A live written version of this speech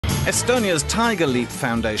Estonia's Tiger Leap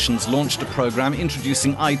Foundations launched a programme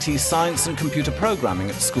introducing IT science and computer programming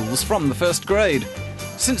at schools from the first grade.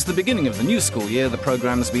 Since the beginning of the new school year, the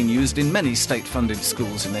programme has been used in many state-funded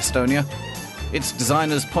schools in Estonia. Its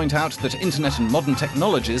designers point out that internet and modern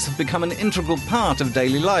technologies have become an integral part of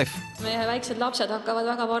daily life.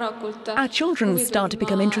 Our children start to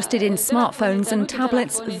become interested in smartphones and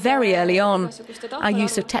tablets very early on. Our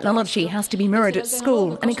use of technology has to be mirrored at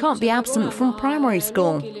school, and it can't be absent from primary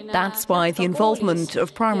school. That's why the involvement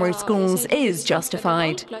of primary schools is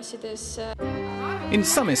justified. In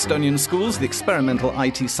some Estonian schools, the experimental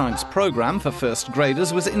IT science programme for first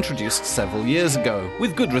graders was introduced several years ago,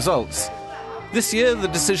 with good results. This year, the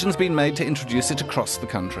decision's been made to introduce it across the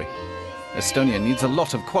country. Estonia needs a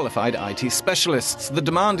lot of qualified IT specialists. The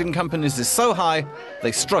demand in companies is so high,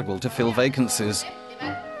 they struggle to fill vacancies.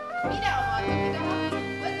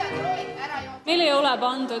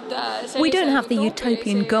 We don't have the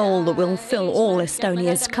utopian goal that will fill all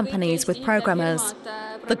Estonia's companies with programmers.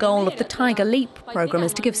 The goal of the Tiger Leap programme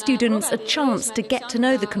is to give students a chance to get to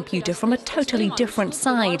know the computer from a totally different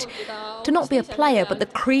side, to not be a player but the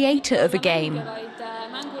creator of a game.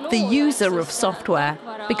 The user of software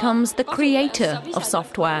becomes the creator of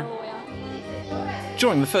software.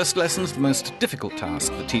 During the first lessons, the most difficult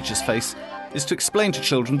task that teachers face is to explain to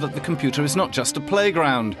children that the computer is not just a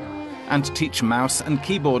playground, and to teach mouse and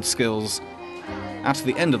keyboard skills. At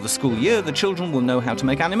the end of the school year, the children will know how to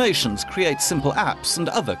make animations, create simple apps and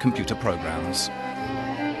other computer programs.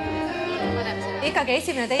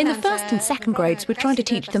 In the first and second grades, we're trying to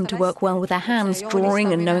teach them to work well with their hands,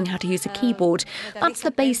 drawing and knowing how to use a keyboard. That's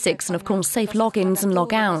the basics and, of course, safe logins and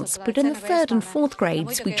logouts. But in the third and fourth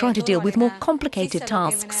grades, we try to deal with more complicated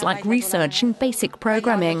tasks like research and basic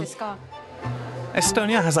programming.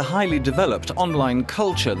 Estonia has a highly developed online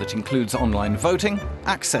culture that includes online voting,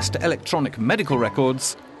 access to electronic medical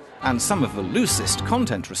records, and some of the loosest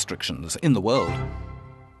content restrictions in the world.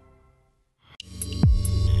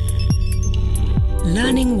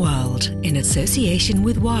 Learning World in association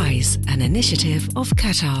with WISE, an initiative of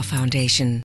Qatar Foundation.